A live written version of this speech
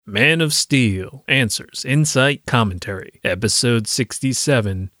Man of Steel, Answers, Insight, Commentary, Episode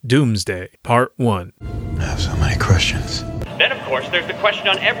 67, Doomsday, Part 1. I have so many questions. Then, of course, there's the question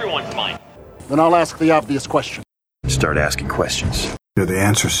on everyone's mind. Then I'll ask the obvious question. Start asking questions. You're the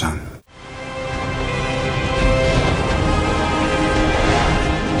answer, son.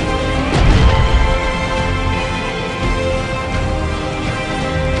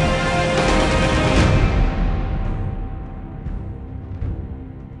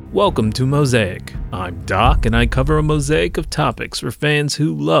 Welcome to Mosaic. I'm Doc, and I cover a mosaic of topics for fans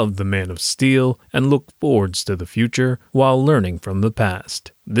who love the Man of Steel and look forwards to the future while learning from the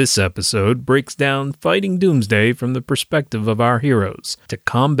past. This episode breaks down fighting Doomsday from the perspective of our heroes to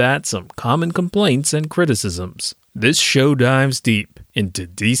combat some common complaints and criticisms. This show dives deep into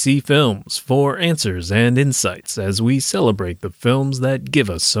DC films for answers and insights as we celebrate the films that give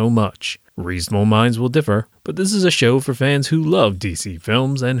us so much. Reasonable minds will differ, but this is a show for fans who love DC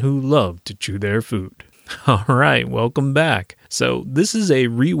films and who love to chew their food. Alright, welcome back. So this is a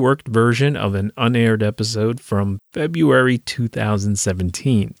reworked version of an unaired episode from February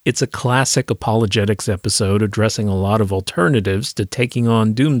 2017. It's a classic apologetics episode addressing a lot of alternatives to taking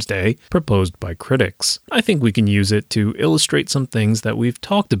on Doomsday proposed by critics. I think we can use it to illustrate some things that we've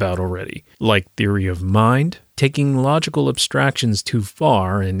talked about already, like theory of mind, taking logical abstractions too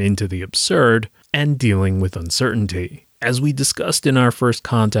far and into the absurd, and dealing with uncertainty. As we discussed in our first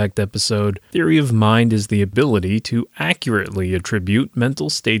Contact episode, theory of mind is the ability to accurately attribute mental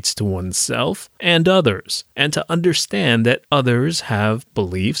states to oneself and others, and to understand that others have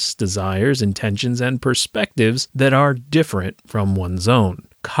beliefs, desires, intentions, and perspectives that are different from one's own.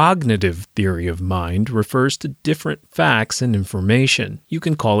 Cognitive theory of mind refers to different facts and information. You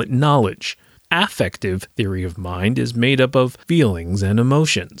can call it knowledge. Affective theory of mind is made up of feelings and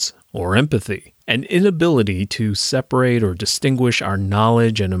emotions, or empathy. An inability to separate or distinguish our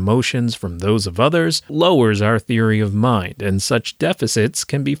knowledge and emotions from those of others lowers our theory of mind, and such deficits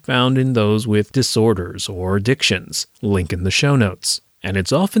can be found in those with disorders or addictions. Link in the show notes. And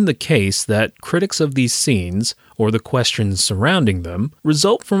it's often the case that critics of these scenes, or the questions surrounding them,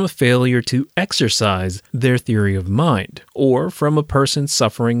 result from a failure to exercise their theory of mind, or from a person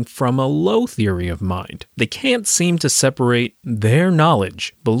suffering from a low theory of mind. They can't seem to separate their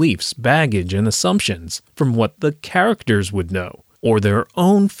knowledge, beliefs, baggage, and assumptions from what the characters would know, or their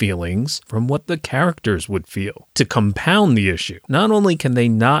own feelings from what the characters would feel. To compound the issue, not only can they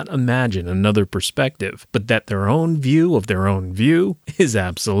not imagine another perspective, but that their own view of their own view is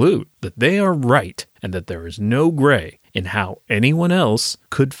absolute, that they are right, and that there is no gray in how anyone else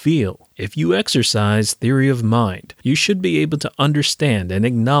could feel. If you exercise theory of mind, you should be able to understand and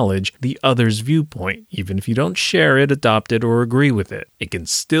acknowledge the other's viewpoint, even if you don't share it, adopt it, or agree with it. It can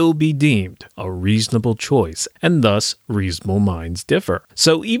still be deemed a reasonable choice, and thus reasonable minds differ.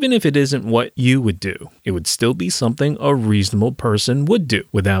 So even if it isn't what you would do, it would still be something a reasonable person would do,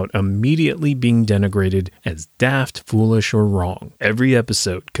 without immediately being denigrated as daft, foolish, or wrong. Every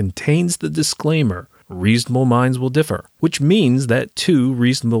episode contains the disclaimer, reasonable minds will differ, which means that two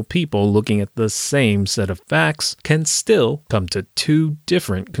reasonable people looking at the same set of facts can still come to two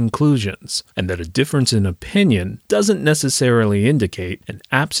different conclusions, and that a difference in opinion doesn't necessarily indicate an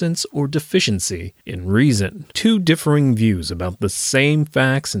absence or deficiency in reason. Two differing views about the same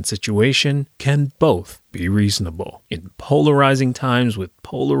facts and situation can both be reasonable. In polarizing times with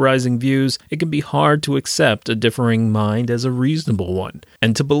polarizing views, it can be hard to accept a differing mind as a reasonable one,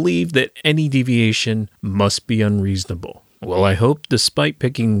 and to believe that any deviation must be unreasonable. Well, I hope despite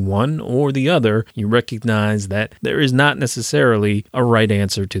picking one or the other, you recognize that there is not necessarily a right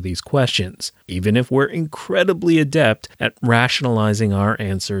answer to these questions, even if we're incredibly adept at rationalizing our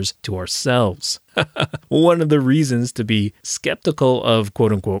answers to ourselves. One of the reasons to be skeptical of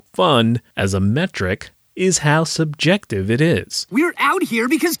quote-unquote fun as a metric is how subjective it is. We're out here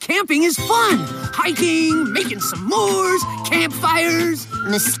because camping is fun. Hiking, making s'mores, campfires.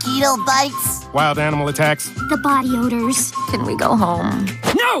 Mosquito bites. Wild animal attacks. The body odors. Can we go home?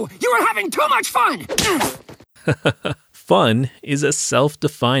 No, you are having too much fun. Fun is a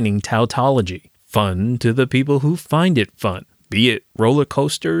self-defining tautology. Fun to the people who find it fun. Be it roller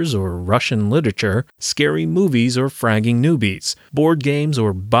coasters or Russian literature, scary movies or fragging newbies, board games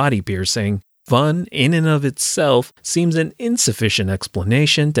or body piercing, fun in and of itself seems an insufficient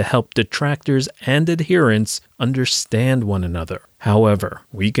explanation to help detractors and adherents understand one another. However,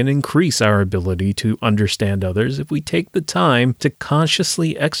 we can increase our ability to understand others if we take the time to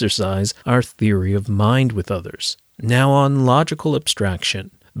consciously exercise our theory of mind with others. Now on logical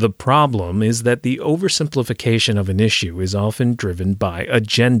abstraction. The problem is that the oversimplification of an issue is often driven by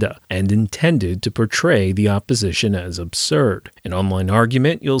agenda and intended to portray the opposition as absurd. In online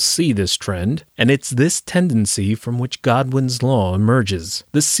argument, you'll see this trend, and it's this tendency from which Godwin's law emerges,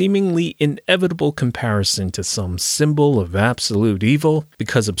 the seemingly inevitable comparison to some symbol of absolute evil,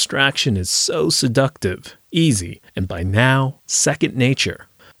 because abstraction is so seductive, easy, and by now, second nature.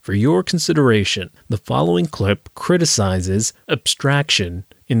 For your consideration, the following clip criticizes abstraction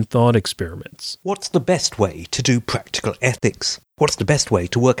in thought experiments. What's the best way to do practical ethics? What's the best way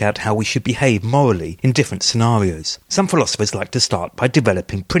to work out how we should behave morally in different scenarios? Some philosophers like to start by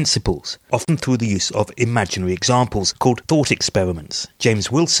developing principles, often through the use of imaginary examples called thought experiments.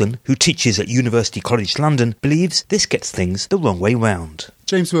 James Wilson, who teaches at University College London, believes this gets things the wrong way round.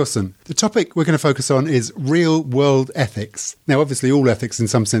 James Wilson, the topic we're going to focus on is real-world ethics. Now, obviously, all ethics in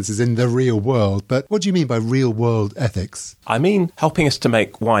some sense is in the real world, but what do you mean by real-world ethics? I mean helping us to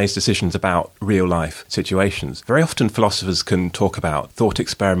make wise decisions about real-life situations. Very often philosophers can talk about thought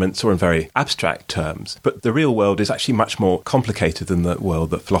experiments or in very abstract terms, but the real world is actually much more complicated than the world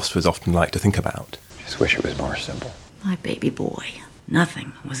that philosophers often like to think about. Just wish it was more simple. My baby boy,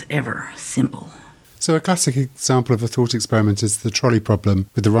 nothing was ever simple. So a classic example of a thought experiment is the trolley problem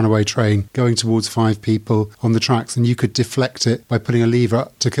with the runaway train going towards 5 people on the tracks, and you could deflect it by putting a lever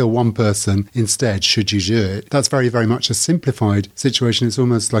to kill one person instead, should you do it. That's very, very much a simplified situation. It's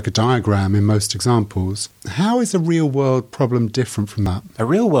almost like a diagram in most examples. How is a real-world problem different from that? A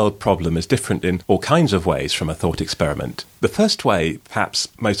real-world problem is different in all kinds of ways from a thought experiment. The first way, perhaps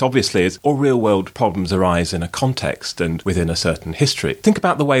most obviously, is all real-world problems arise in a context and within a certain history. Think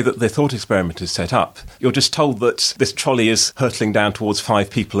about the way that the thought experiment is set up. You're just told that this trolley is hurtling down towards 5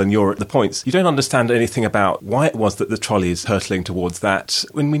 people and you're at the points. You don't understand anything about why it was that the trolley is hurtling towards that,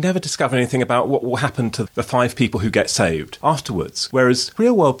 when we never discover anything about what will happen to the 5 people who get saved afterwards. Whereas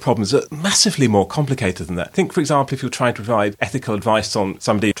real-world problems are massively more complicated than that. Think, for example, if you're trying to provide ethical advice on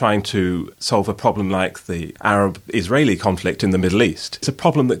somebody trying to solve a problem like the Arab-Israeli conflict in the Middle East. It's a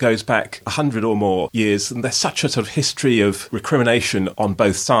problem that goes back 100 or more years, and there's such a sort of history of recrimination on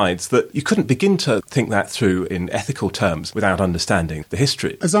both sides that you couldn't begin to think that through in ethical terms without understanding the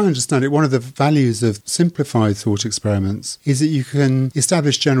history. As I understand it, one of the values of simplified thought experiments is that you can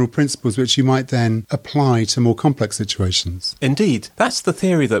establish general principles which you might then apply to more complex situations. Indeed, that's the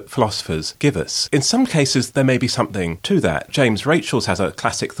theory that philosophers give us. In some cases, there may be something to that. James Rachels has a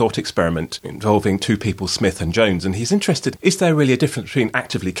classic thought experiment involving 2 people, Smith and Jones, and he's interested, is there really a difference between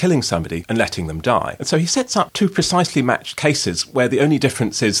actively killing somebody and letting them die? And so he sets up 2 precisely matched cases where the only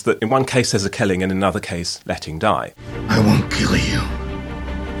difference is that in one case there's a killing and in another case letting die. I won't kill you,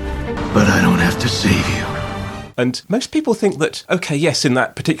 but I don't have to save you. And most people think that, okay, yes, in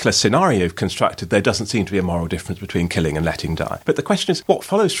that particular scenario you've constructed, there doesn't seem to be a moral difference between killing and letting die. But the question is, what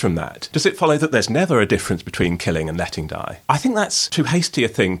follows from that? Does it follow that there's never a difference between killing and letting die? I think that's too hasty a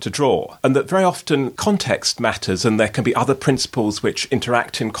thing to draw, and that very often context matters and there can be other principles which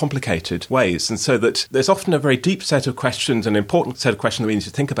interact in complicated ways, and so that there's often a very deep set of questions, an important set of questions that we need to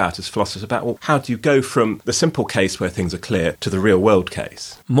think about as philosophers about, well, how do you go from the simple case where things are clear to the real-world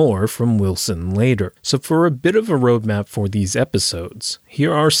case? More from Wilson later. So for a bit of a roadmap for these episodes,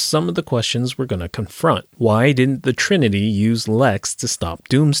 here are some of the questions we're going to confront. Why didn't the Trinity use Lex to stop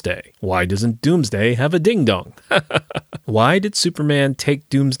Doomsday? Why doesn't Doomsday have a ding-dong? Why did Superman take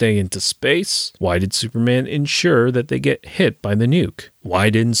Doomsday into space? Why did Superman ensure that they get hit by the nuke? Why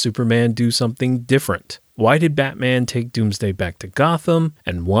didn't Superman do something different? Why did Batman take Doomsday back to Gotham?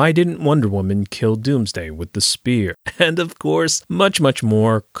 And why didn't Wonder Woman kill Doomsday with the spear? And of course, much, much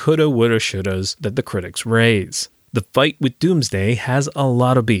more coulda, woulda, shouldas that the critics raise. The fight with Doomsday has a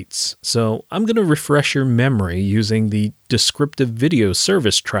lot of beats, so I'm going to refresh your memory using the descriptive video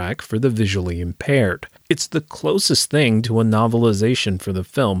service track for the visually impaired. It's the closest thing to a novelization for the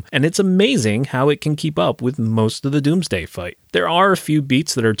film, and it's amazing how it can keep up with most of the Doomsday fight. There are a few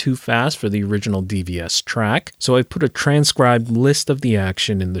beats that are too fast for the original DVS track, so I've put a transcribed list of the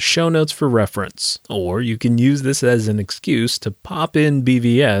action in the show notes for reference. Or you can use this as an excuse to pop in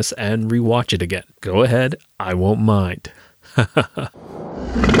BVS and rewatch it again. Go ahead, I won't mind.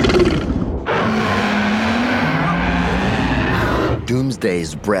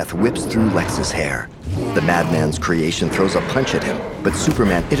 Doomsday's breath whips through Lex's hair. The madman's creation throws a punch at him. but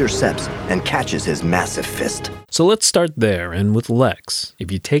Superman intercepts and catches his massive fist. So let's start there and with Lex.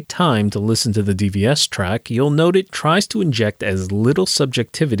 If you take time to listen to the DVS track, you'll note it tries to inject as little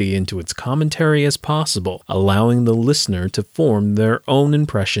subjectivity into its commentary as possible, allowing the listener to form their own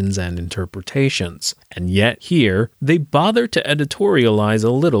impressions and interpretations. And yet here, they bother to editorialize a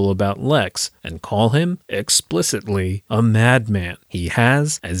little about Lex and call him, explicitly, a madman. He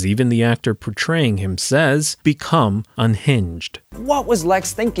has, as even the actor portraying him says, become unhinged. What was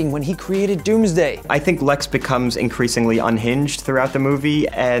Lex thinking when he created Doomsday? I think Lex becomes increasingly unhinged throughout the movie,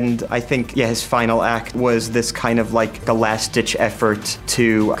 and I think, his final act was this kind of like a last-ditch effort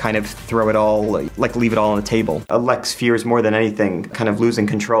to kind of throw it all, like leave it all on the table. Lex fears more than anything kind of losing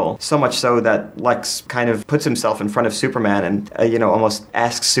control. So much so that Lex kind of puts himself in front of Superman and, almost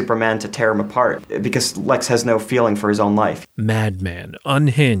asks Superman to tear him apart, because Lex has no feeling for his own life. Madman,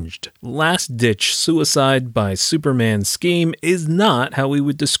 unhinged, last-ditch suicide by Superman's scheme is not how we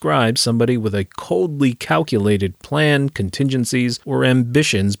would describe somebody with a coldly calculated plan, contingencies, or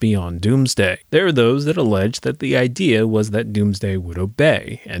ambitions beyond Doomsday. There are those that allege that the idea was that Doomsday would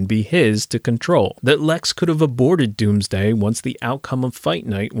obey and be his to control, that Lex could have aborted Doomsday once the outcome of Fight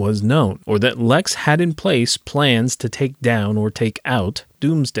Night was known, or that Lex had in place plans to take down or take out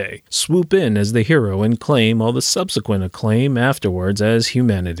Doomsday, swoop in as the hero and claim all the subsequent acclaim afterwards as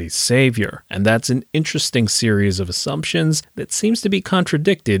humanity's savior. And that's an interesting series of assumptions that seems to be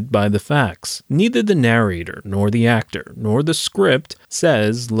contradicted by the facts. Neither the narrator, nor the actor, nor the script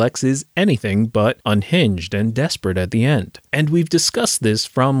says Lex is anything but unhinged and desperate at the end. And we've discussed this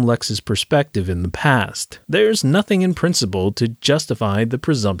from Lex's perspective in the past. There's nothing in principle to justify the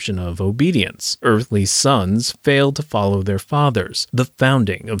presumption of obedience. Earthly sons fail to follow their fathers. The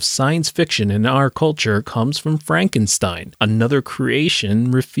founding of science fiction in our culture comes from Frankenstein, another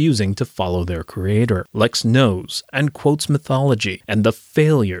creation refusing to follow their creator. Lex knows and quotes mythology and the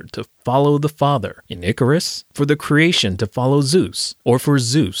failure to follow the father. In Icarus, for the creation to follow Zeus, or for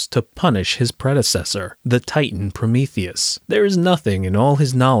Zeus to punish his predecessor, the Titan Prometheus. There is nothing in all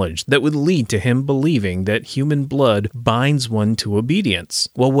his knowledge that would lead to him believing that human blood binds one to obedience.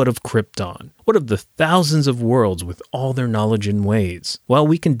 Well, what of Krypton? What of the thousands of worlds with all their knowledge and ways? Well,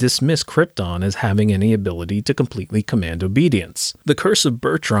 we can dismiss Krypton as having any ability to completely command obedience. The curse of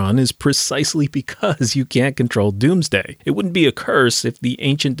Bertrand is precisely because you can't control Doomsday. It wouldn't be a curse if the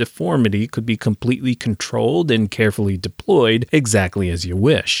ancient deformity could be completely controlled and carefully deployed exactly as you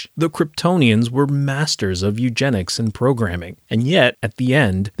wish. The Kryptonians were masters of eugenics and programming, and yet, at the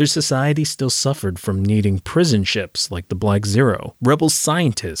end, their society still suffered from needing prison ships like the Black Zero, rebel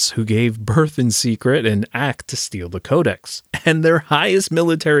scientists who gave birth in secret and act to steal the Codex, and their highest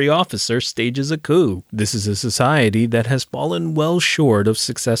military officer stages a coup. This is a society that has fallen well short of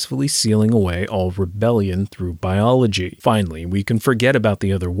successfully sealing away all rebellion through biology. Finally, we can forget about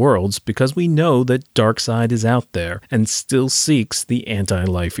the other worlds because we know that Darkseid is out there and still seeks the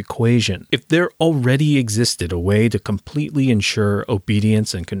anti-life equation. If there already existed a way to completely ensure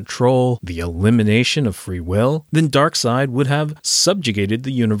obedience and control, the elimination of free will, then Darkseid would have subjugated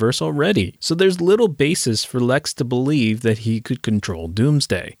the universe already. So there's little basis for Lex to believe that he could control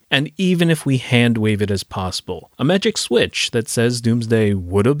Doomsday. And even if we hand-wave it as possible, a magic switch that says Doomsday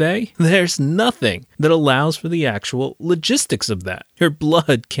would obey, there's nothing that allows for the actual logistics of that. Your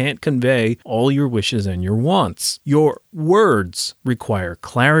blood can't convey all your wishes and your wants. Your words require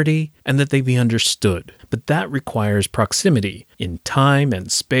clarity and that they be understood, but that requires proximity in time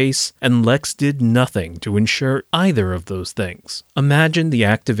and space, and Lex did nothing to ensure either of those things. Imagine the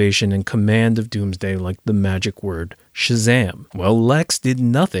activation and command of Doomsday like the magic word Shazam. Well, Lex did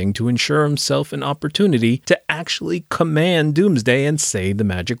nothing to ensure himself an opportunity to actually command Doomsday and say the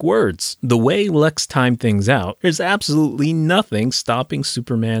magic words. The way Lex timed things out, there's absolutely nothing stopping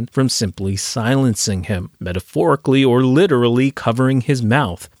Superman from simply silencing him, metaphorically or literally covering his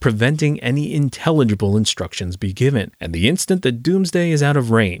mouth, preventing any intelligible instructions be given. And the instant that Doomsday is out of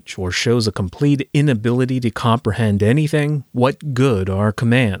range or shows a complete inability to comprehend anything, what good are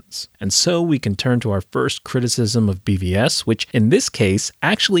commands? And so we can turn to our first criticism of BVS, which in this case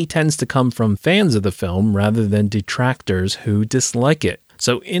actually tends to come from fans of the film rather than detractors who dislike it.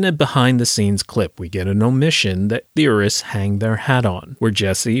 So in a behind-the-scenes clip, we get an omission that theorists hang their hat on, where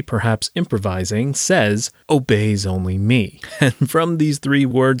Jesse, perhaps improvising, says, "Obeys only me." And from these three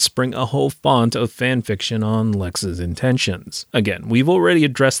words spring a whole font of fanfiction on Lex's intentions. Again, we've already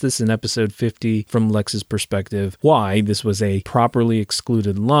addressed this in episode 50 from Lex's perspective, why this was a properly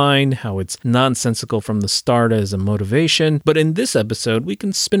excluded line, how it's nonsensical from the start as a motivation, but in this episode we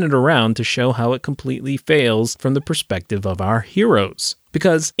can spin it around to show how it completely fails from the perspective of our heroes.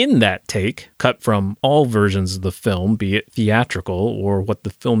 Because in that take, cut from all versions of the film, be it theatrical or what the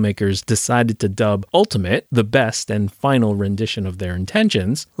filmmakers decided to dub Ultimate, the best and final rendition of their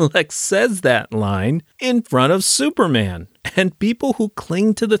intentions, Lex says that line in front of Superman. And people who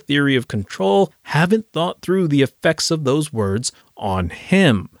cling to the theory of control haven't thought through the effects of those words on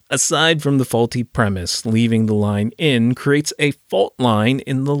him. Aside from the faulty premise, leaving the line in creates a fault line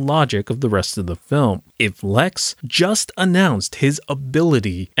in the logic of the rest of the film. If Lex just announced his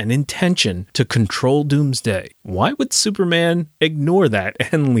ability and intention to control Doomsday, why would Superman ignore that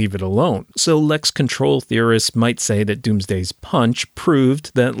and leave it alone? So Lex control theorists might say that Doomsday's punch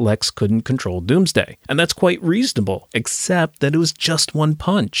proved that Lex couldn't control Doomsday. And that's quite reasonable, except that it was just one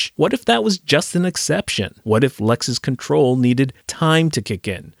punch. What if that was just an exception? What if Lex's control needed time to kick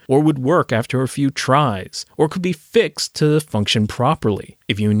in? Or would work after a few tries, or could be fixed to function properly?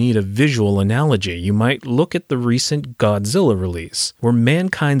 If you need a visual analogy, you might look at the recent Godzilla release, where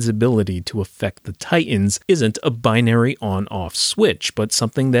mankind's ability to affect the Titans isn't a binary on-off switch, but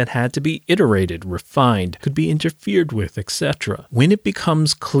something that had to be iterated, refined, could be interfered with, etc. When it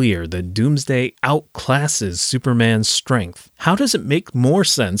becomes clear that Doomsday outclasses Superman's strength, how does it make more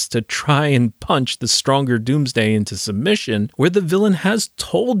sense to try and punch the stronger Doomsday into submission, where the villain has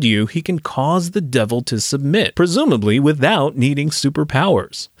told you he can cause the devil to submit, presumably without needing superpowers?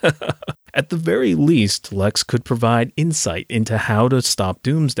 At the very least, Lex could provide insight into how to stop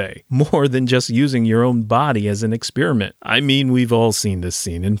Doomsday, more than just using your own body as an experiment. I mean, we've all seen this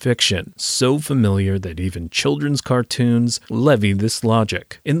scene in fiction, so familiar that even children's cartoons levy this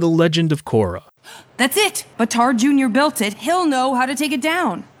logic. In The Legend of Korra, that's it! Bataar Jr. built it, he'll know how to take it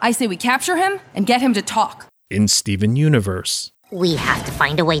down. I say we capture him and get him to talk. In Steven Universe, we have to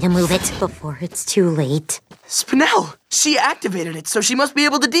find a way to move it before it's too late. Spinel! She activated it, so she must be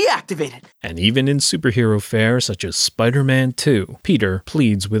able to deactivate it. And even in superhero fare such as Spider-Man 2, Peter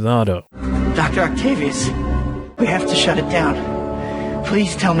pleads with Otto. Dr. Octavius, we have to shut it down.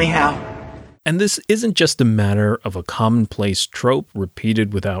 Please tell me how. And this isn't just a matter of a commonplace trope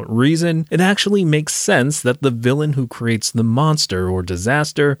repeated without reason. It actually makes sense that the villain who creates the monster or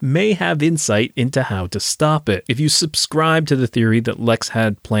disaster may have insight into how to stop it. If you subscribe to the theory that Lex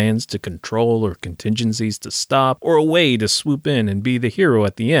had plans to control or contingencies to stop, or a way to swoop in and be the hero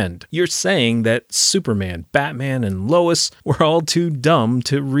at the end, you're saying that Superman, Batman, and Lois were all too dumb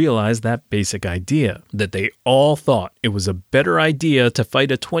to realize that basic idea. That they all thought it was a better idea to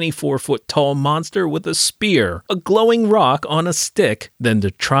fight a 24-foot tall monster with a spear, a glowing rock on a stick, than to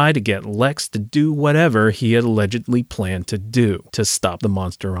try to get Lex to do whatever he had allegedly planned to do to stop the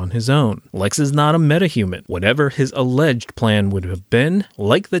monster on his own. Lex is not a metahuman. Whatever his alleged plan would have been,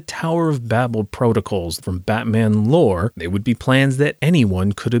 like the Tower of Babel protocols from Batman lore, they would be plans that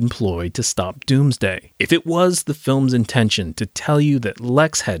anyone could employ to stop Doomsday. If it was the film's intention to tell you that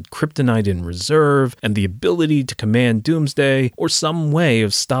Lex had kryptonite in reserve and the ability to command Doomsday, or some way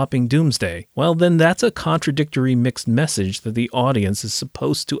of stopping Doomsday, well then that's a contradictory mixed message that the audience is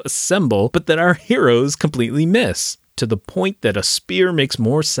supposed to assemble, but that our heroes completely miss, to the point that a spear makes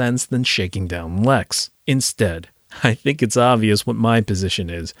more sense than shaking down Lex. Instead, I think it's obvious what my position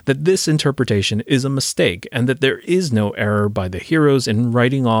is, that this interpretation is a mistake and that there is no error by the heroes in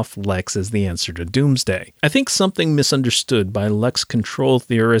writing off Lex as the answer to Doomsday. I think something misunderstood by Lex control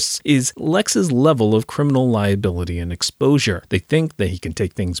theorists is Lex's level of criminal liability and exposure. They think that he can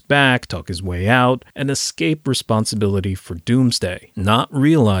take things back, talk his way out, and escape responsibility for Doomsday, not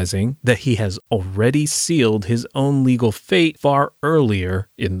realizing that he has already sealed his own legal fate far earlier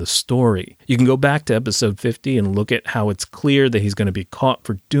in the story. You can go back to episode 50 and look at how it's clear that he's going to be caught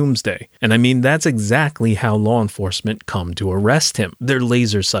for Doomsday. And I mean, that's exactly how law enforcement come to arrest him. Their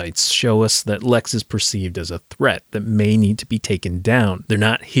laser sights show us that Lex is perceived as a threat that may need to be taken down. They're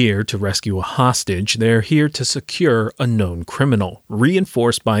not here to rescue a hostage, they're here to secure a known criminal.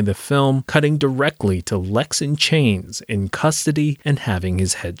 Reinforced by the film cutting directly to Lex in chains, in custody, and having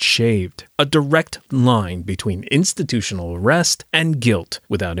his head shaved. A direct line between institutional arrest and guilt,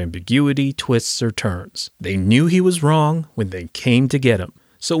 without ambiguity, twists, or turns. They knew he was wrong when they came to get him.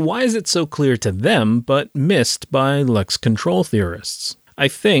 So why is it so clear to them but missed by Lex control theorists? I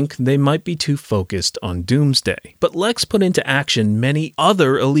think they might be too focused on Doomsday. But Lex put into action many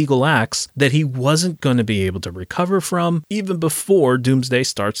other illegal acts that he wasn't going to be able to recover from even before Doomsday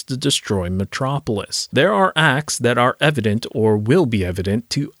starts to destroy Metropolis. There are acts that are evident or will be evident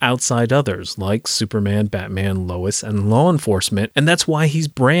to outside others, like Superman, Batman, Lois, and law enforcement, and that's why he's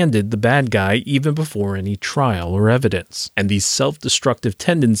branded the bad guy even before any trial or evidence. And these self-destructive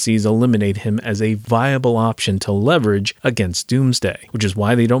tendencies eliminate him as a viable option to leverage against Doomsday, which is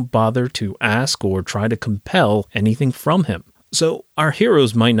why they don't bother to ask or try to compel anything from him. So our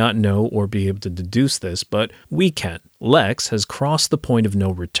heroes might not know or be able to deduce this, but we can. Lex has crossed the point of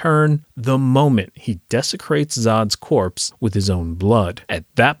no return the moment he desecrates Zod's corpse with his own blood. At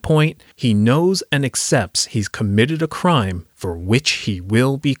that point, he knows and accepts he's committed a crime for which he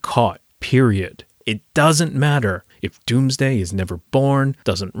will be caught, period. It doesn't matter if Doomsday is never born,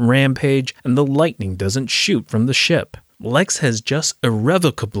 doesn't rampage, and the lightning doesn't shoot from the ship. Lex has just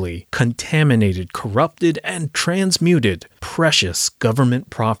irrevocably contaminated, corrupted, and transmuted precious government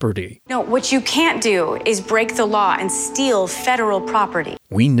property. No, what you can't do is break the law and steal federal property.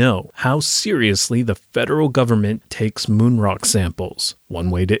 We know how seriously the federal government takes moonrock samples. One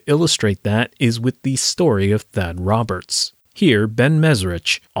way to illustrate that is with the story of Thad Roberts. Here, Ben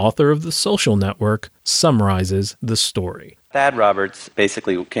Mesrich, author of The Social Network, summarizes the story. Thad Roberts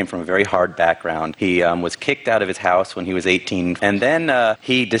basically came from a very hard background. He was kicked out of his house when he was 18, and then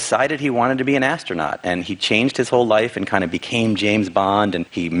he decided he wanted to be an astronaut, and he changed his whole life and kind of became James Bond, and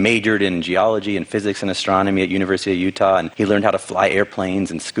he majored in geology and physics and astronomy at University of Utah, and he learned how to fly airplanes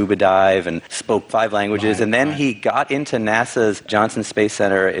and scuba dive and spoke 5 languages, and then he got into NASA's Johnson Space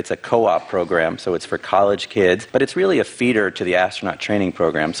Center. It's a co-op program, so it's for college kids, but it's really a feeder to the astronaut training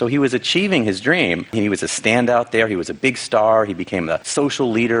program. So he was achieving his dream. He was a standout there. He was a big star. He became the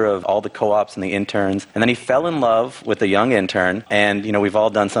social leader of all the co-ops and the interns. And then he fell in love with a young intern. And, you know, we've all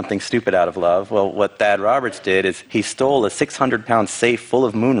done something stupid out of love. Well, what Thad Roberts did is he stole a 600-pound safe full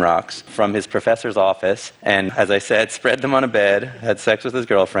of moon rocks from his professor's office. And, as I said, spread them on a bed, had sex with his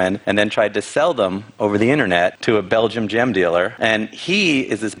girlfriend, and then tried to sell them over the internet to a Belgium gem dealer. And he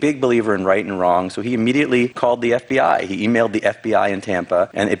is this big believer in right and wrong. So he immediately called the FBI. He emailed the FBI in Tampa.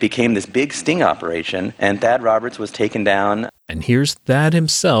 And it became this big sting operation. And Thad Roberts was taken down. And here's Thad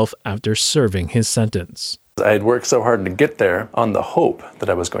himself after serving his sentence. I had worked so hard to get there on the hope that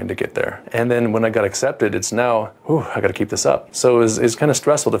I was going to get there. And then when I got accepted, it's now, I got to keep this up. So it's kind of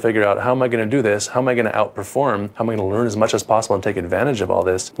stressful to figure out, how am I going to do this? How am I going to outperform? How am I going to learn as much as possible and take advantage of all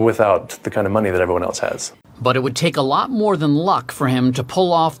this without the kind of money that everyone else has? But it would take a lot more than luck for him to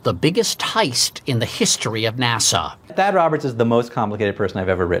pull off the biggest heist in the history of NASA. Thad Roberts is the most complicated person I've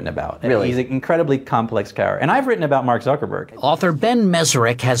ever written about. Really? He's an incredibly complex character. And I've written about Mark Zuckerberg. Author Ben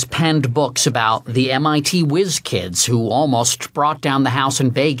Mesrich has penned books about the MIT whiz kids who almost brought down the house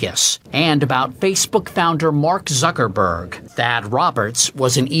in Vegas, and about Facebook founder Mark Zuckerberg. Thad Roberts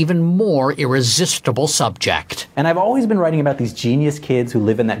was an even more irresistible subject. And I've always been writing about these genius kids who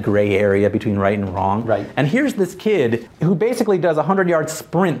live in that gray area between right and wrong. Right. And here's this kid who basically does a 100-yard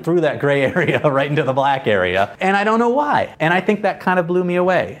sprint through that gray area right into the black area. And I don't know why. And I think that kind of blew me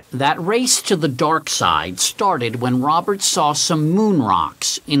away. That race to the dark side started when Roberts saw some moon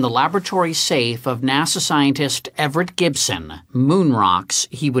rocks in the laboratory safe of NASA scientist Everett Gibson. Moon rocks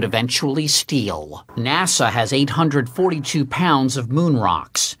he would eventually steal. NASA has 842 pounds of moon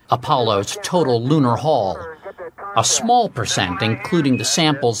rocks, Apollo's total lunar haul. A small percent, including the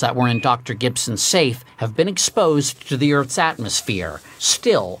samples that were in Dr. Gibson's safe, have been exposed to the Earth's atmosphere.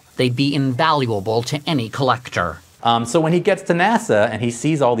 Still, they'd be invaluable to any collector. So when he gets to NASA and he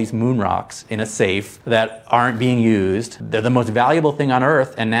sees all these moon rocks in a safe that aren't being used, they're the most valuable thing on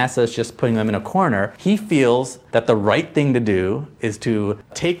Earth, and NASA is just putting them in a corner, he feels that the right thing to do is to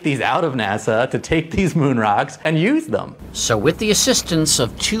take these out of NASA, to take these moon rocks and use them. So with the assistance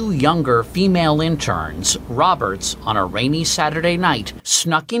of 2 younger female interns, Roberts, on a rainy Saturday night,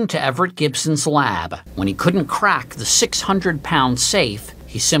 snuck into Everett Gibson's lab. When he couldn't crack the 600-pound safe,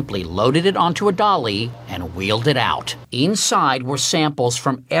 he simply loaded it onto a dolly and wheeled it out. Inside were samples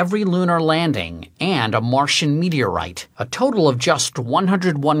from every lunar landing and a Martian meteorite, a total of just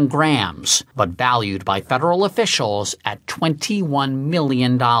 101 grams, but valued by federal officials at $21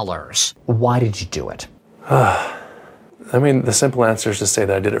 million. Why did you do it? I mean, the simple answer is to say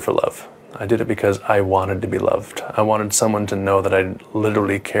that I did it for love. I did it because I wanted to be loved. I wanted someone to know that I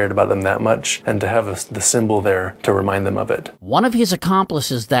literally cared about them that much, and to have the symbol there to remind them of it. One of his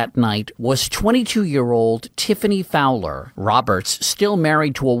accomplices that night was 22-year-old Tiffany Fowler. Roberts, still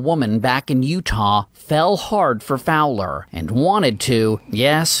married to a woman back in Utah, fell hard for Fowler and wanted to,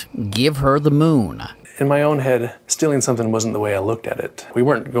 yes, give her the moon. In my own head, stealing something wasn't the way I looked at it. We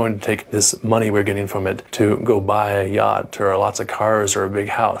weren't going to take this money we're getting from it to go buy a yacht or lots of cars or a big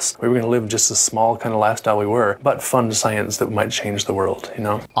house. We were going to live just a small kind of lifestyle we were, but fund science that might change the world, you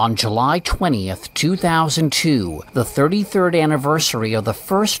know? On July 20th, 2002, the 33rd anniversary of the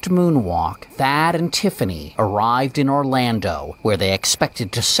first moonwalk, Thad and Tiffany arrived in Orlando, where they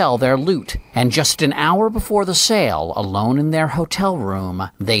expected to sell their loot. And just an hour before the sale, alone in their hotel room,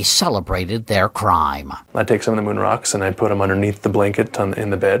 they celebrated their crime. I take some of the moon rocks and I put them underneath the blanket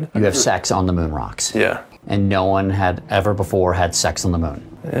in the bed. You have sex on the moon rocks? Yeah. and no one had ever before had sex on the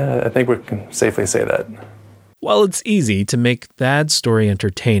moon. Yeah, I think we can safely say that. While it's easy to make Thad's story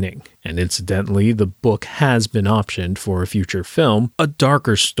entertaining, and incidentally, the book has been optioned for a future film, a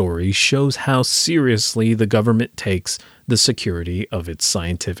darker story shows how seriously the government takes the security of its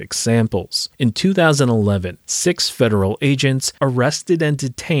scientific samples. In 2011, 6 federal agents arrested and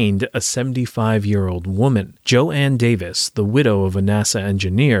detained a 75-year-old woman, Joanne Davis, the widow of a NASA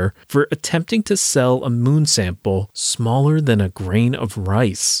engineer, for attempting to sell a moon sample smaller than a grain of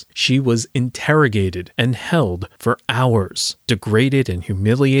rice. She was interrogated and held for hours, degraded and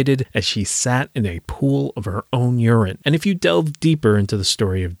humiliated as she sat in a pool of her own urine. And if you delve deeper into the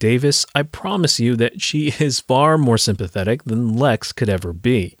story of Davis, I promise you that she is far more sympathetic than Lex could ever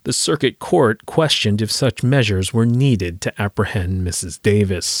be. The circuit court questioned if such measures were needed to apprehend Mrs.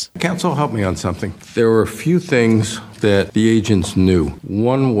 Davis. Counsel, help me on something. There were a few things that the agents knew.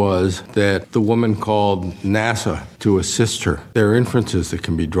 One was that the woman called NASA to assist her. There are inferences that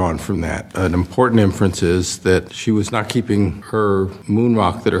can be drawn from that. An important inference is that she was not keeping her moon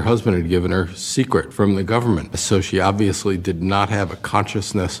rock that her husband had given her secret from the government. So she obviously did not have a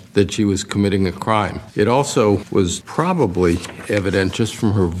consciousness that she was committing a crime. It also was probably evident just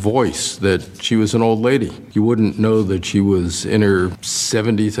from her voice that she was an old lady. You wouldn't know that she was in her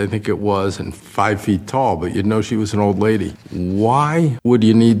 70s, I think it was, and 5 feet tall, but you'd know she was an old lady. Why would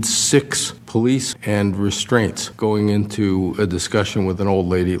you need 6 police and restraints going into a discussion with an old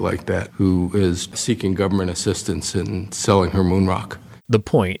lady like that who is seeking government assistance in selling her moon rock? The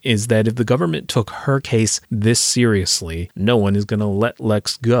point is that if the government took her case this seriously, no one is going to let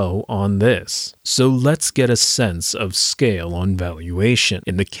Lex go on this. So let's get a sense of scale on valuation.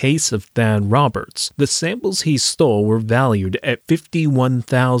 In the case of Thad Roberts, the samples he stole were valued at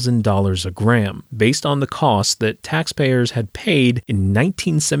 $51,000 a gram, based on the cost that taxpayers had paid in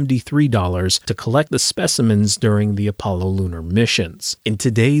 $1973 to collect the specimens during the Apollo lunar missions. In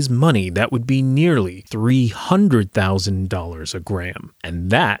today's money, that would be nearly $300,000 a gram.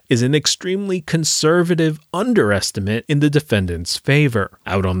 And that is an extremely conservative underestimate in the defendant's favor.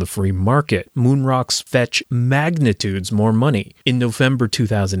 Out on the free market, moon rocks fetch magnitudes more money. In November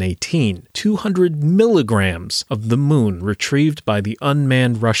 2018, 200 milligrams of the moon retrieved by the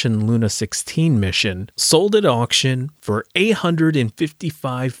unmanned Russian Luna 16 mission sold at auction for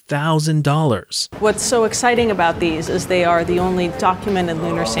 $855,000. What's so exciting about these is they are the only documented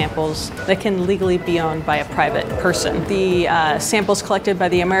lunar samples that can legally be owned by a private person. The samples collected by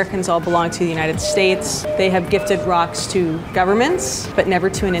the Americans all belong to the United States. They have gifted rocks to governments, but never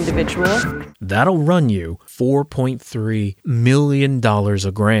to an individual. That'll run you $4.3 million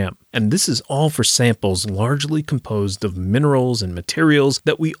a gram. And this is all for samples largely composed of minerals and materials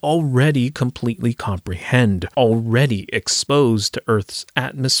that we already completely comprehend, already exposed to Earth's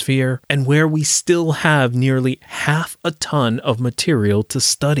atmosphere, and where we still have nearly half a ton of material to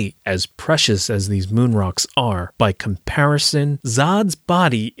study. As precious as these moon rocks are, by comparison, Zod's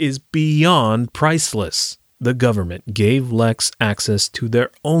body is beyond priceless. The government gave Lex access to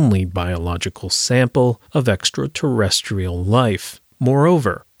their only biological sample of extraterrestrial life.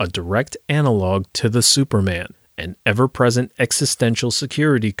 Moreover, a direct analog to the Superman, an ever-present existential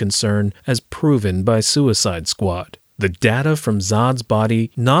security concern as proven by Suicide Squad. The data from Zod's body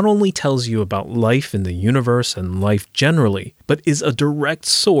not only tells you about life in the universe and life generally, but is a direct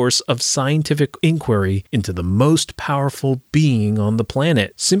source of scientific inquiry into the most powerful being on the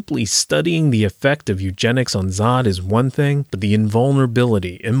planet. Simply studying the effect of eugenics on Zod is one thing, but the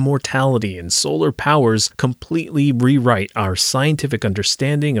invulnerability, immortality, and solar powers completely rewrite our scientific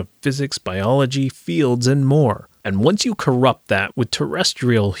understanding of physics, biology, fields, and more. And once you corrupt that with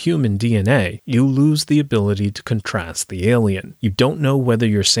terrestrial human DNA, you lose the ability to contrast the alien. You don't know whether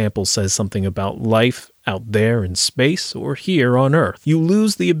your sample says something about life out there in space or here on Earth. You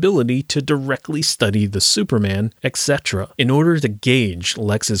lose the ability to directly study the Superman, etc. in order to gauge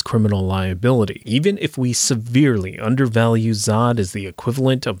Lex's criminal liability. Even if we severely undervalue Zod as the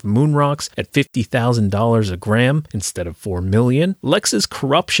equivalent of moon rocks at $50,000 a gram instead of $4 million, Lex's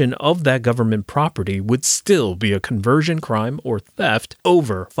corruption of that government property would still be a conversion crime or theft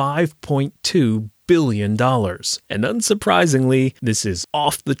over $5.2 billion. And unsurprisingly, this is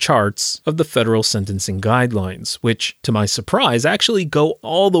off the charts of the federal sentencing guidelines, which, to my surprise, actually go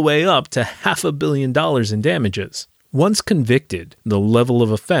all the way up to $500 million in damages. Once convicted, the level of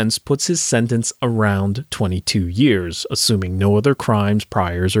offense puts his sentence around 22 years, assuming no other crimes,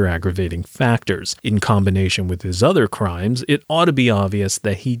 priors, or aggravating factors. In combination with his other crimes, it ought to be obvious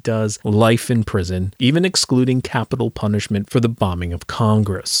that he does life in prison, even excluding capital punishment for the bombing of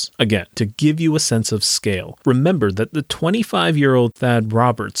Congress. Again, to give you a sense of scale, remember that the 25-year-old Thad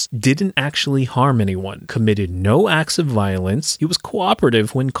Roberts didn't actually harm anyone, committed no acts of violence, he was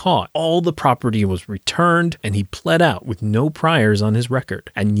cooperative when caught, all the property was returned, and he pled out with no priors on his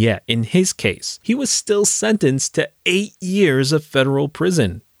record. And yet, in his case, he was still sentenced to 8 years of federal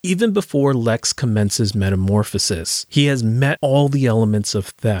prison. Even before Lex commences metamorphosis, he has met all the elements of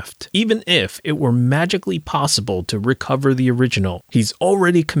theft. Even if it were magically possible to recover the original, he's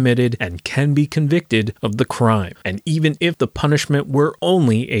already committed and can be convicted of the crime. And even if the punishment were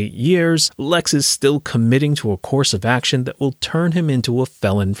only 8 years, Lex is still committing to a course of action that will turn him into a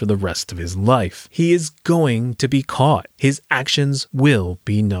felon for the rest of his life. He is going to be caught. His actions will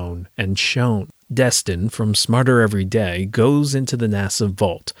be known and shown. Destin from Smarter Every Day goes into the NASA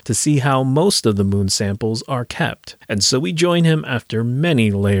vault to see how most of the moon samples are kept, and so we join him after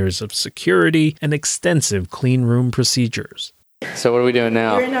many layers of security and extensive clean room procedures. So what are we doing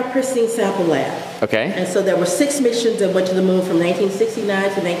now? We're in our pristine sample lab. Okay. And so there were 6 missions that went to the moon from 1969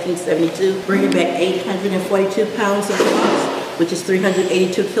 to 1972, bringing back 842 pounds of rocks, which is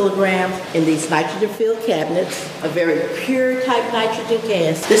 382 kilograms, in these nitrogen-filled cabinets, a very pure type nitrogen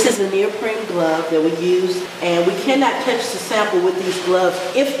gas. This is a neoprene glove that we use, and we cannot touch the sample with these gloves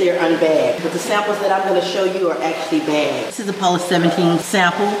if they're unbagged. But the samples that I'm going to show you are actually bagged. This is Apollo 17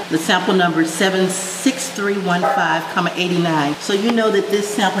 sample. The sample number is 76315,89. So you know that this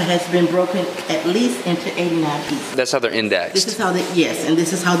sample has been broken at least into 89 pieces. That's how they're indexed. This is how they, yes, and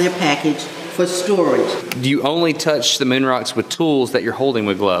this is how they're packaged for storage. Do you only touch the moon rocks with tools that you're holding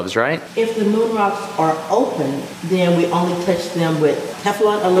with gloves, right? If the moon rocks are open, then we only touch them with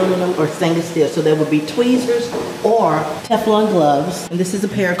Teflon, aluminum, or stainless steel. So there would be tweezers or Teflon gloves. And this is a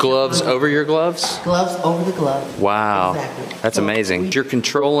pair of gloves over your gloves? Gloves over the glove. Wow. Exactly. That's amazing. You're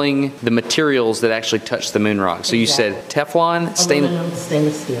controlling the materials that actually touch the moon rock. So you said Teflon,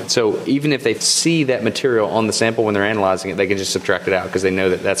 stainless steel. So even if they see that material on the sample when they're analyzing it, they can just subtract it out because they know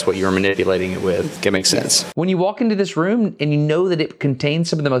that that's what you're manipulating it with. That makes sense. When you walk into this room and you know that it contains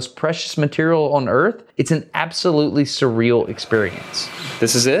some of the most precious material on Earth, it's an absolutely surreal experience.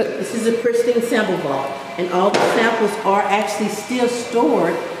 This is it? This is a pristine sample vault, and all the samples are actually still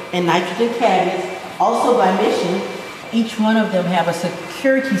stored in nitrogen cabinets, also by mission. Each one of them have a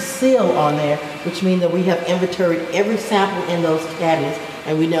security seal on there, which means that we have inventoried every sample in those cabinets,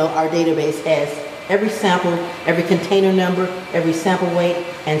 and we know our database has every sample, every container number, every sample weight,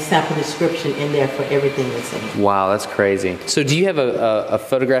 and sample description in there for everything that's in it. Wow, that's crazy. So do you have a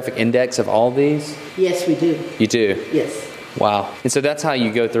photographic index of all these? Yes, we do. You do? Yes. Wow. And so that's how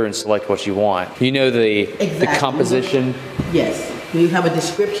you go through and select what you want. You know the composition? Yes. We have a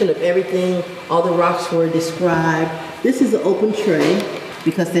description of everything. All the rocks were described. This is an open tray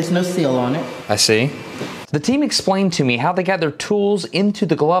because there's no seal on it. I see. The team explained to me how they got their tools into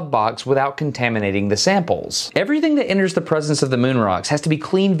the glove box without contaminating the samples. Everything that enters the presence of the moon rocks has to be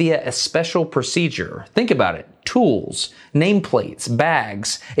cleaned via a special procedure. Think about it. Tools, nameplates,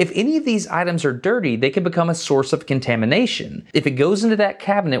 bags. If any of these items are dirty, they can become a source of contamination. If it goes into that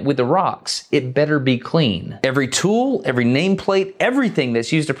cabinet with the rocks, it better be clean. Every tool, every nameplate, everything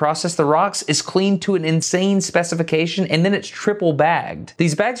that's used to process the rocks is cleaned to an insane specification, and then it's triple bagged.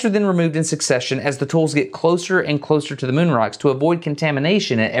 These bags are then removed in succession as the tools get closer and closer to the moon rocks to avoid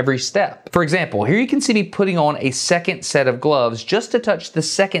contamination at every step. For example, here you can see me putting on a second set of gloves just to touch the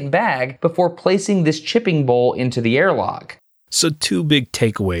second bag before placing this chipping bowl into the airlock. So 2 big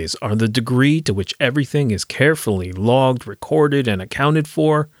takeaways are the degree to which everything is carefully logged, recorded, and accounted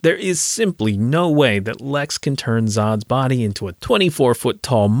for. There is simply no way that Lex can turn Zod's body into a 24-foot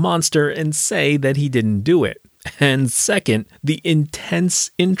tall monster and say that he didn't do it. And second, the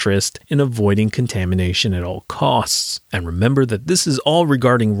intense interest in avoiding contamination at all costs. And remember that this is all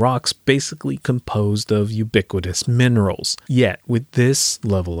regarding rocks basically composed of ubiquitous minerals, yet with this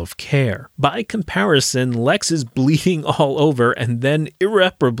level of care. By comparison, Lex is bleeding all over and then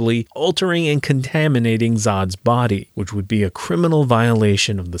irreparably altering and contaminating Zod's body, which would be a criminal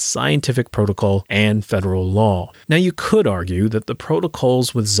violation of the scientific protocol and federal law. Now you could argue that the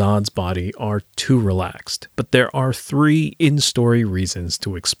protocols with Zod's body are too relaxed, but But there are 3 in-story reasons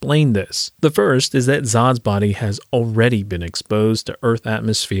to explain this. The first is that Zod's body has already been exposed to Earth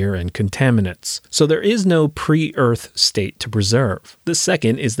atmosphere and contaminants, so there is no pre-Earth state to preserve. The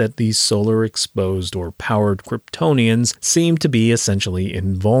second is that these solar-exposed or powered Kryptonians seem to be essentially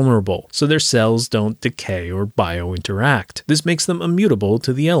invulnerable, so their cells don't decay or biointeract. This makes them immutable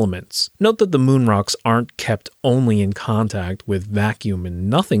to the elements. Note that the moon rocks aren't kept only in contact with vacuum and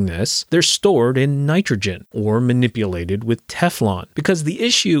nothingness, they're stored in nitrogen or manipulated with Teflon, because the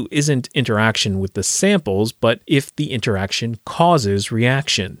issue isn't interaction with the samples, but if the interaction causes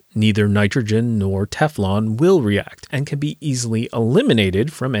reaction. Neither nitrogen nor Teflon will react and can be easily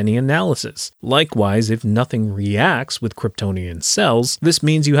eliminated from any analysis. Likewise, if nothing reacts with Kryptonian cells, this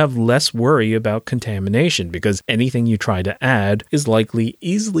means you have less worry about contamination because anything you try to add is likely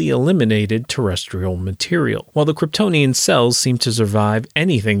easily eliminated terrestrial material, while the Kryptonian cells seem to survive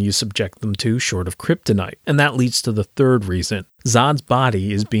anything you subject them to short of kryptonite. And that leads to the third reason. Zod's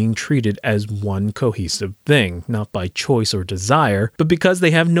body is being treated as one cohesive thing, not by choice or desire, but because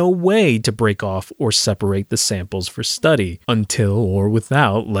they have no way to break off or separate the samples for study, until or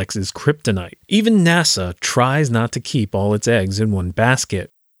without Lex's kryptonite. Even NASA tries not to keep all its eggs in one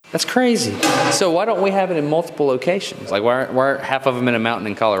basket. That's crazy. So why don't we have it in multiple locations? Like, why aren't half of them in a mountain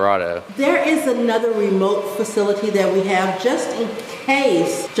in Colorado? There is another remote facility that we have just in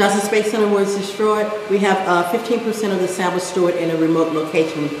case Johnson Space Center was destroyed. We have 15% of the samples stored in a remote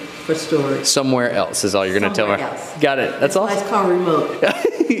location for storage. Somewhere else is all you're going to tell me. Else. Got it. That's all. It's called remote.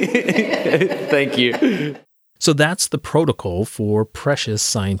 Thank you. So that's the protocol for precious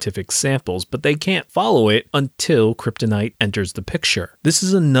scientific samples, but they can't follow it until kryptonite enters the picture. This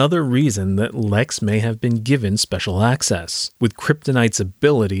is another reason that Lex may have been given special access. With kryptonite's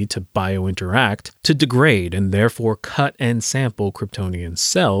ability to biointeract, to degrade and therefore cut and sample Kryptonian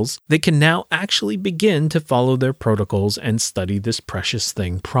cells, they can now actually begin to follow their protocols and study this precious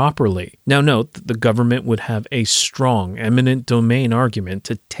thing properly. Now note that the government would have a strong eminent domain argument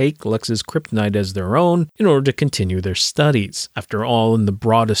to take Lex's kryptonite as their own in order to continue their studies. After all, in the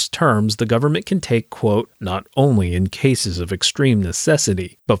broadest terms, the government can take, quote, not only in cases of extreme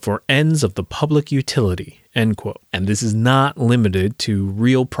necessity, but for ends of the public utility, end quote. And this is not limited to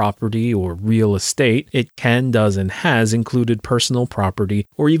real property or real estate. It can, does, and has included personal property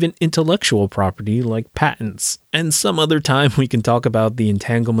or even intellectual property like patents. And some other time we can talk about the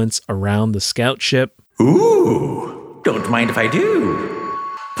entanglements around the scout ship. Ooh, don't mind if I do.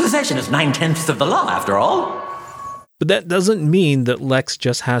 Possession is 9/10 of the law, after all. But that doesn't mean that Lex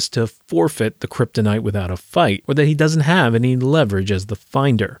just has to forfeit the kryptonite without a fight, or that he doesn't have any leverage as the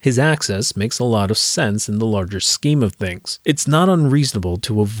finder. His access makes a lot of sense in the larger scheme of things. It's not unreasonable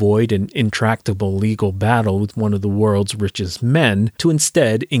to avoid an intractable legal battle with one of the world's richest men, to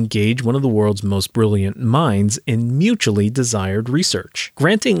instead engage one of the world's most brilliant minds in mutually desired research.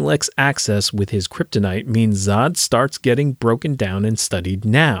 Granting Lex access with his kryptonite means Zod starts getting broken down and studied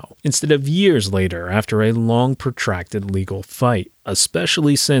now, instead of years later after a long protracted legal fight,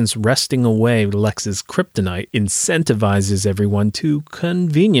 especially since wresting away Lex's kryptonite incentivizes everyone to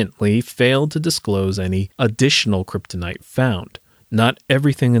conveniently fail to disclose any additional kryptonite found. Not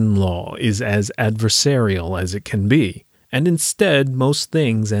everything in law is as adversarial as it can be, and instead most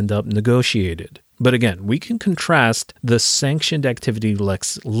things end up negotiated. But again, we can contrast the sanctioned activity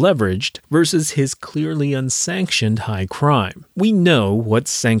Lex leveraged versus his clearly unsanctioned high crime. We know what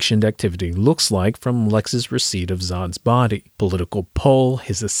sanctioned activity looks like from Lex's receipt of Zod's body. Political pull,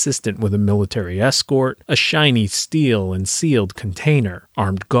 his assistant with a military escort, a shiny steel and sealed container,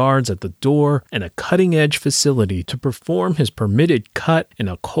 armed guards at the door, and a cutting-edge facility to perform his permitted cut in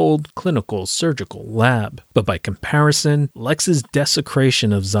a cold clinical surgical lab. But by comparison, Lex's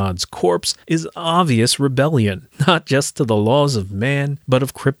desecration of Zod's corpse is obvious rebellion, not just to the laws of man, but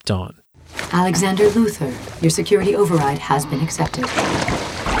of Krypton. Alexander Luthor, your security override has been accepted.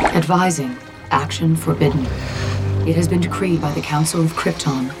 Advising, action forbidden. It has been decreed by the Council of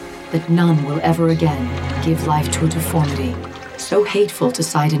Krypton that none will ever again give life to a deformity so hateful to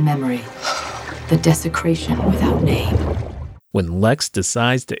sight and memory, the desecration without name. When Lex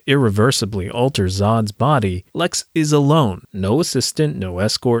decides to irreversibly alter Zod's body, Lex is alone. No assistant, no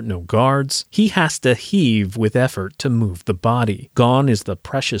escort, no guards. He has to heave with effort to move the body. Gone is the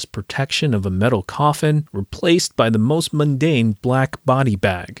precious protection of a metal coffin, replaced by the most mundane black body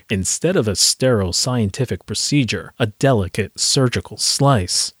bag. Instead of a sterile scientific procedure, a delicate surgical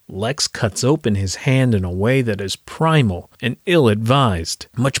slice. Lex cuts open his hand in a way that is primal and ill-advised,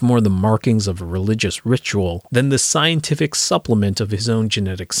 much more the markings of a religious ritual than the scientific supplement of his own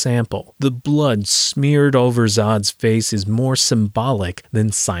genetic sample. The blood smeared over Zod's face is more symbolic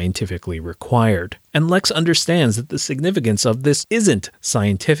than scientifically required. And Lex understands that the significance of this isn't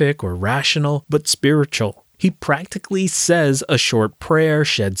scientific or rational, but spiritual. He practically says a short prayer,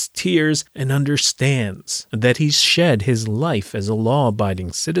 sheds tears, and understands that he's shed his life as a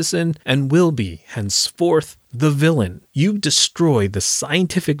law-abiding citizen and will be, henceforth, the villain. You destroy the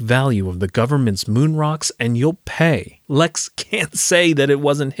scientific value of the government's moon rocks and you'll pay. Lex can't say that it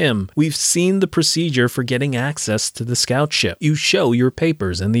wasn't him. We've seen the procedure for getting access to the scout ship. You show your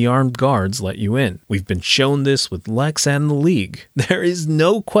papers and the armed guards let you in. We've been shown this with Lex and the League. There is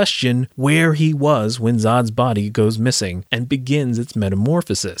no question where he was when Zod's body goes missing and begins its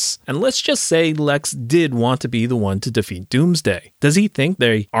metamorphosis. And let's just say Lex did want to be the one to defeat Doomsday. Does he think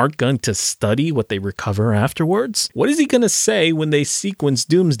they aren't going to study what they recover afterwards? What is he going to say when they sequence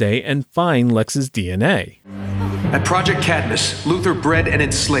Doomsday and find Lex's DNA? At Project Cadmus, Luthor bred and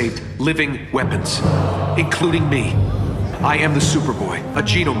enslaved living weapons, including me. I am the Superboy, a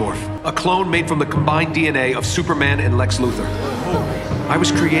genomorph, a clone made from the combined DNA of Superman and Lex Luthor. I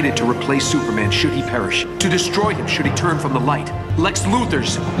was created to replace Superman should he perish, to destroy him should he turn from the light, Lex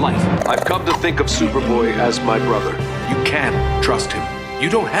Luthor's light. I've come to think of Superboy as my brother. You can trust him. You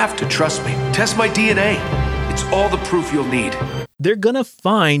don't have to trust me. Test my DNA. It's all the proof you'll need. They're gonna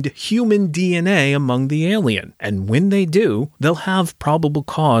find human DNA among the alien, and when they do, they'll have probable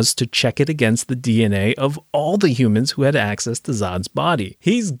cause to check it against the DNA of all the humans who had access to Zod's body.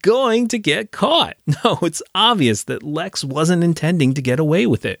 He's going to get caught. No, it's obvious that Lex wasn't intending to get away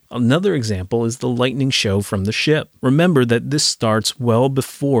with it. Another example is the lightning show from the ship. Remember that this starts well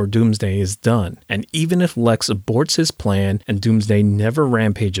before Doomsday is done, and even if Lex aborts his plan and Doomsday never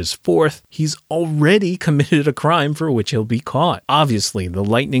rampages forth, he's already committed a crime for which he'll be caught. Obviously, the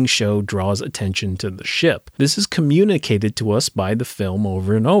lightning show draws attention to the ship. This is communicated to us by the film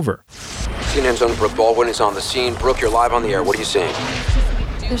over and over. CNN's own Brooke Baldwin is on the scene. Brooke, you're live on the air. What are you seeing?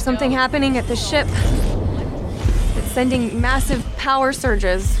 There's something happening at the ship. It's sending massive power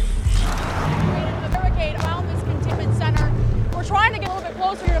surges. A barricade around this containment center. We're trying to get a little bit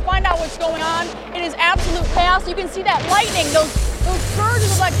closer here to find out what's going on. It is absolute chaos. You can see that lightning, those surges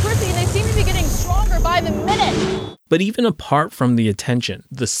of electricity, and they seem to be getting stronger by the minute. But even apart from the attention,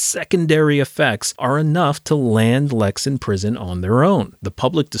 the secondary effects are enough to land Lex in prison on their own. The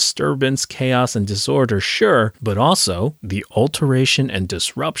public disturbance, chaos, and disorder, sure, but also the alteration and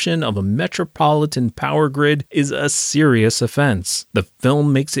disruption of a metropolitan power grid is a serious offense. The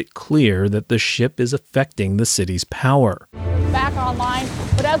film makes it clear that the ship is affecting the city's power. Back online,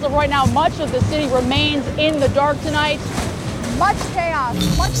 but as of right now, much of the city remains in the dark tonight. Much chaos,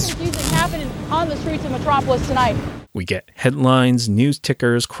 much confusion happening on the streets of Metropolis tonight. We get headlines, news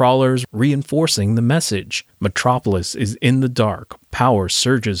tickers, crawlers reinforcing the message. Metropolis is in the dark. Power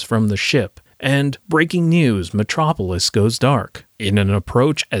surges from the ship. And breaking news, Metropolis goes dark. In an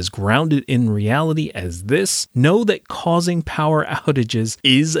approach as grounded in reality as this, know that causing power outages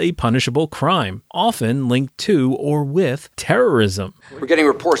is a punishable crime, often linked to or with terrorism. We're getting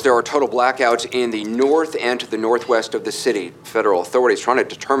reports there are total blackouts in the north and to the northwest of the city. Federal authorities trying to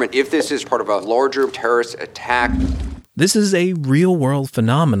determine if this is part of a larger terrorist attack. This is a real-world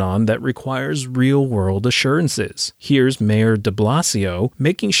phenomenon that requires real-world assurances. Here's Mayor de Blasio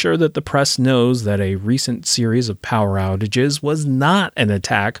making sure that the press knows that a recent series of power outages was not an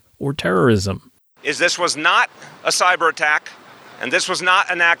attack or terrorism. This was not a cyber attack, and this was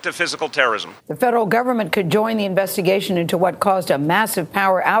not an act of physical terrorism. The federal government could join the investigation into what caused a massive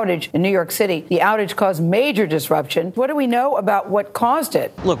power outage in New York City. The outage caused major disruption. What do we know about what caused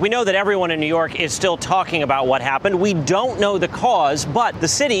it? Look, we know that everyone in New York is still talking about what happened. We don't know the cause, but the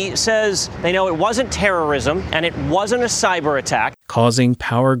city says they know it wasn't terrorism and it wasn't a cyber attack. Causing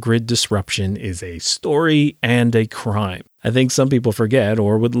power grid disruption is a story and a crime. I think some people forget,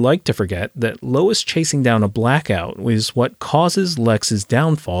 or would like to forget, that Lois chasing down a blackout is what causes Lex's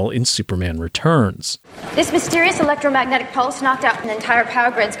downfall in Superman Returns. This mysterious electromagnetic pulse knocked out an entire power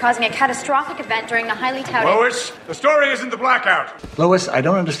grids, causing a catastrophic event during the highly touted... Lois, the story isn't the blackout. Lois, I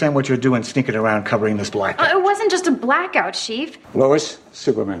don't understand what you're doing sneaking around covering this blackout. It wasn't just a blackout, Chief. Lois,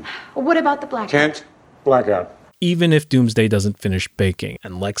 Superman. What about the blackout? Kent, blackout. Even if Doomsday doesn't finish baking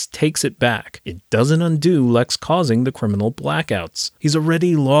and Lex takes it back, it doesn't undo Lex causing the criminal blackouts. He's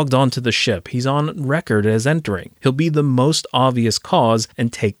already logged onto the ship. He's on record as entering. He'll be the most obvious cause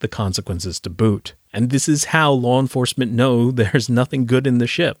and take the consequences to boot. And this is how law enforcement know there's nothing good in the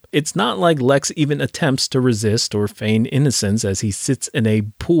ship. It's not like Lex even attempts to resist or feign innocence as he sits in a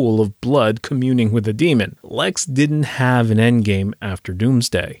pool of blood communing with a demon. Lex didn't have an endgame after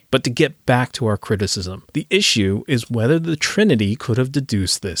Doomsday. But to get back to our criticism, the issue is whether the Trinity could have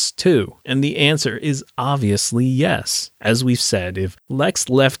deduced this too. And the answer is obviously yes. As we've said, if Lex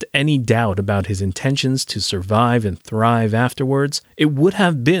left any doubt about his intentions to survive and thrive afterwards, it would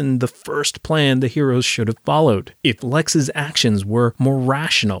have been the first plan the heroes should have followed. If Lex's actions were more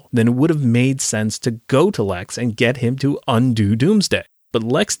rational, then it would have made sense to go to Lex and get him to undo Doomsday. But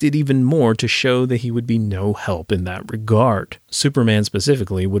Lex did even more to show that he would be no help in that regard. Superman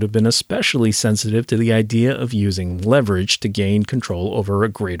specifically would have been especially sensitive to the idea of using leverage to gain control over a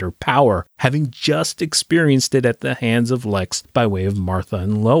greater power, having just experienced it at the hands of Lex by way of Martha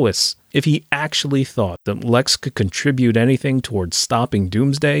and Lois. If he actually thought that Lex could contribute anything towards stopping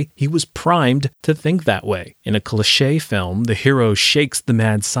Doomsday, he was primed to think that way. In a cliché film, the hero shakes the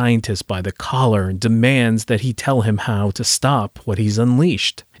mad scientist by the collar and demands that he tell him how to stop what he's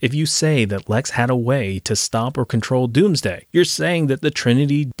unleashed. If you say that Lex had a way to stop or control Doomsday, you're saying that the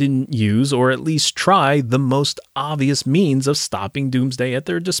Trinity didn't use or at least try the most obvious means of stopping Doomsday at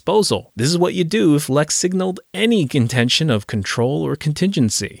their disposal. This is what you do if Lex signaled any intention of control or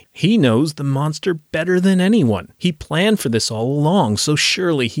contingency. He knows the monster better than anyone. He planned for this all along, so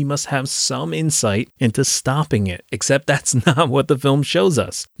surely he must have some insight into stopping it. Except that's not what the film shows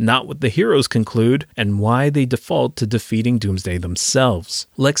us, not what the heroes conclude, and why they default to defeating Doomsday themselves.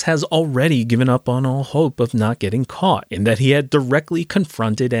 Lex has already given up on all hope of not getting caught, in that he had directly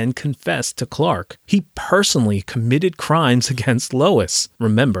confronted and confessed to Clark. He personally committed crimes against Lois.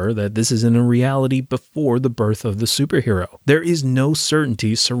 Remember that this is in a reality before the birth of the superhero. There is no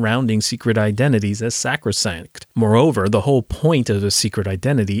certainty surrounding secret identities as sacrosanct. Moreover, the whole point of a secret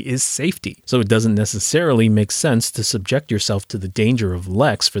identity is safety, so it doesn't necessarily make sense to subject yourself to the danger of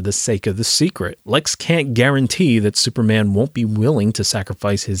Lex for the sake of the secret. Lex can't guarantee that Superman won't be willing to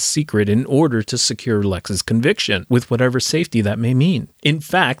sacrifice his secret in order to secure Lex's conviction, with whatever safety that may mean. In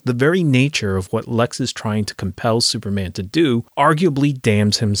fact, the very nature of what Lex is trying to compel Superman to do arguably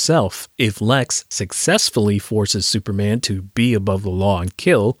damns himself. If Lex successfully forces Superman to be above the law and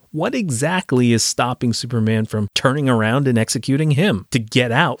kill, what exactly is stopping Superman from turning around and executing him to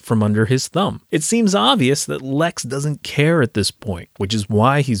get out from under his thumb? It seems obvious that Lex doesn't care at this point, which is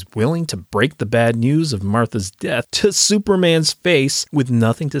why he's willing to break the bad news of Martha's death to Superman's face with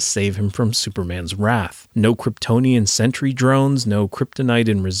nothing to save him from Superman's wrath. No Kryptonian sentry drones, no kryptonite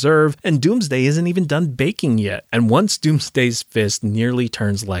in reserve, and Doomsday isn't even done baking yet. And once Doomsday's fist nearly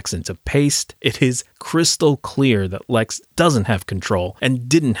turns Lex into paste, it is crystal clear that Lex doesn't have control and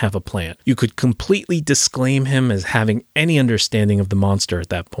didn't have a plan. You could completely disclaim him as having any understanding of the monster at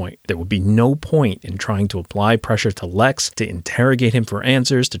that point. There would be no point in trying to apply pressure to Lex, to interrogate him for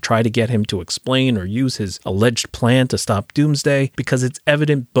answers, to try to get him to explain or use his alleged plan to stop Doomsday, because it's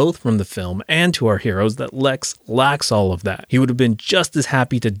evident both from the film and to our heroes that Lex lacks all of that. He would have been just as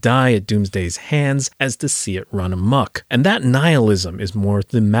happy to die at Doomsday's hands as to see it run amok. And that nihilism is more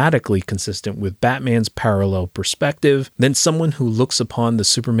thematically consistent with Batman's parallel perspective than someone who looks upon the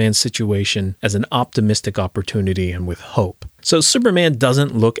Superman situation as an optimistic opportunity and with hope. So Superman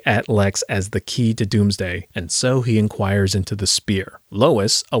doesn't look at Lex as the key to Doomsday, and so he inquires into the spear.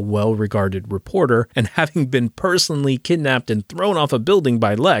 Lois, a well-regarded reporter, and having been personally kidnapped and thrown off a building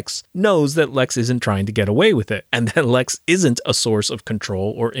by Lex, knows that Lex isn't trying to get away with it, and that Lex isn't a source of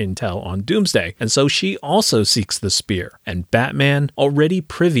control or intel on Doomsday, and so she also seeks the spear. And Batman, already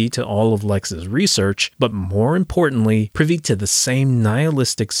privy to all of Lex's research, but more importantly, privy to the same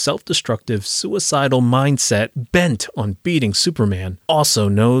nihilistic, self-destructive, suicidal mindset bent on beating Superman, also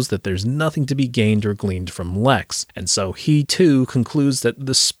knows that there's nothing to be gained or gleaned from Lex, and so he too concludes that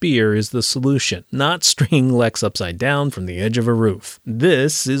the spear is the solution, not stringing Lex upside down from the edge of a roof.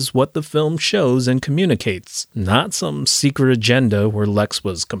 This is what the film shows and communicates, not some secret agenda where Lex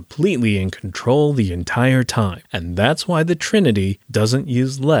was completely in control the entire time, and that's why the Trinity doesn't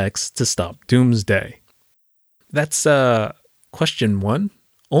use Lex to stop Doomsday. That's, question one?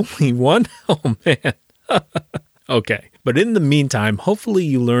 Only one? Oh man. Okay. But in the meantime, hopefully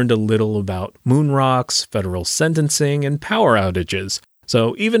you learned a little about moon rocks, federal sentencing, and power outages.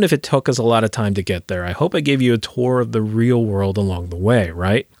 So even if it took us a lot of time to get there, I hope I gave you a tour of the real world along the way,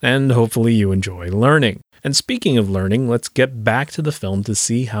 right? And hopefully you enjoy learning. And speaking of learning, let's get back to the film to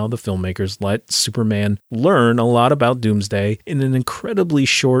see how the filmmakers let Superman learn a lot about Doomsday in an incredibly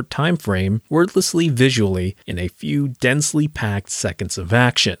short time frame, wordlessly visually, in a few densely packed seconds of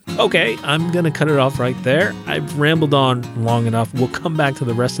action. Okay, I'm gonna cut it off right there. I've rambled on long enough. We'll come back to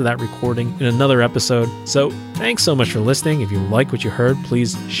the rest of that recording in another episode. So thanks so much for listening. If you like what you heard,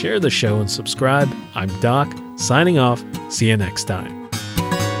 please share the show and subscribe. I'm Doc, signing off. See you next time.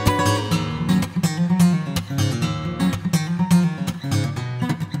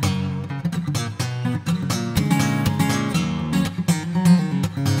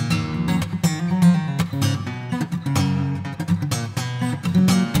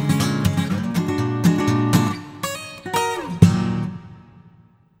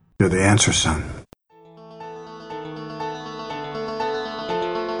 You're the answer, son.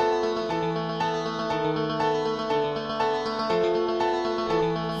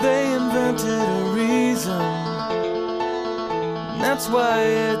 They invented a reason, and that's why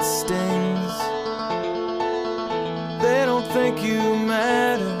it stings. They don't think you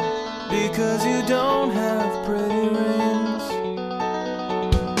matter because you don't have pretty rings.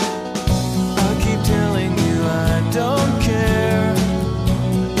 I keep telling you I don't care.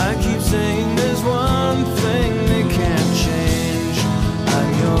 I keep saying there's one thing they can't change.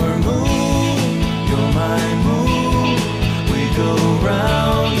 I'm your moon, you're my moon. We go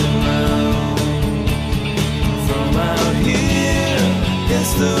round and round. From out here,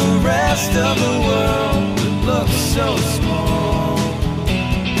 it's the rest of the world that looks so small.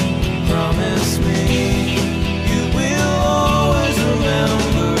 Promise me you will always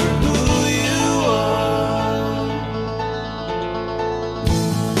remember who you are.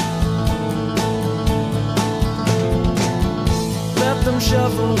 Let them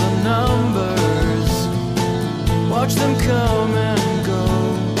shuffle the numbers, watch them come and go.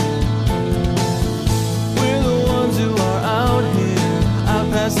 We're the ones who are out here, out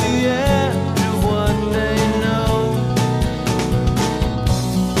past the edge of what they know.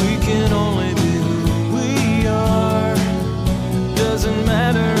 We can only be who we are. Doesn't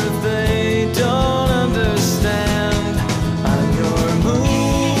matter if they don't understand. I'm your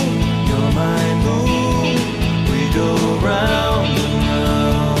moon, you're my moon. We go round and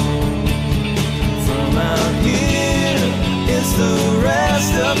round. From out here, it's the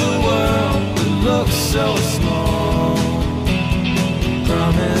rest of the world that looks so small.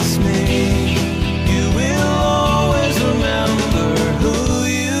 Promise me you will always remember who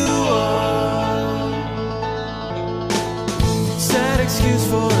you are. Sad excuse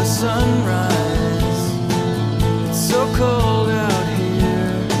for a sunrise. It's so cold out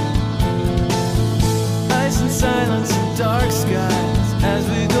here. Ice and silence and dark skies as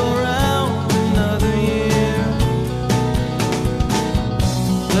we go round another year.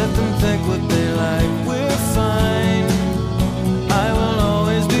 Let them think what they like, we're fine. I will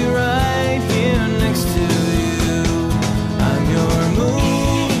always be right here next to you. I'm your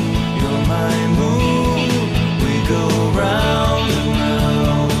moon, you're my moon. We go round and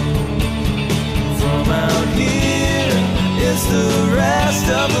round. From out here, it's the rest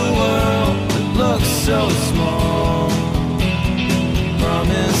of the world that looks so small.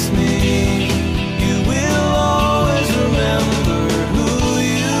 Promise me you will always remember who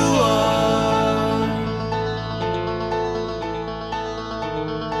you are.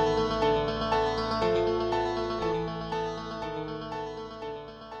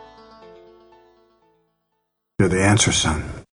 You're the answer, son.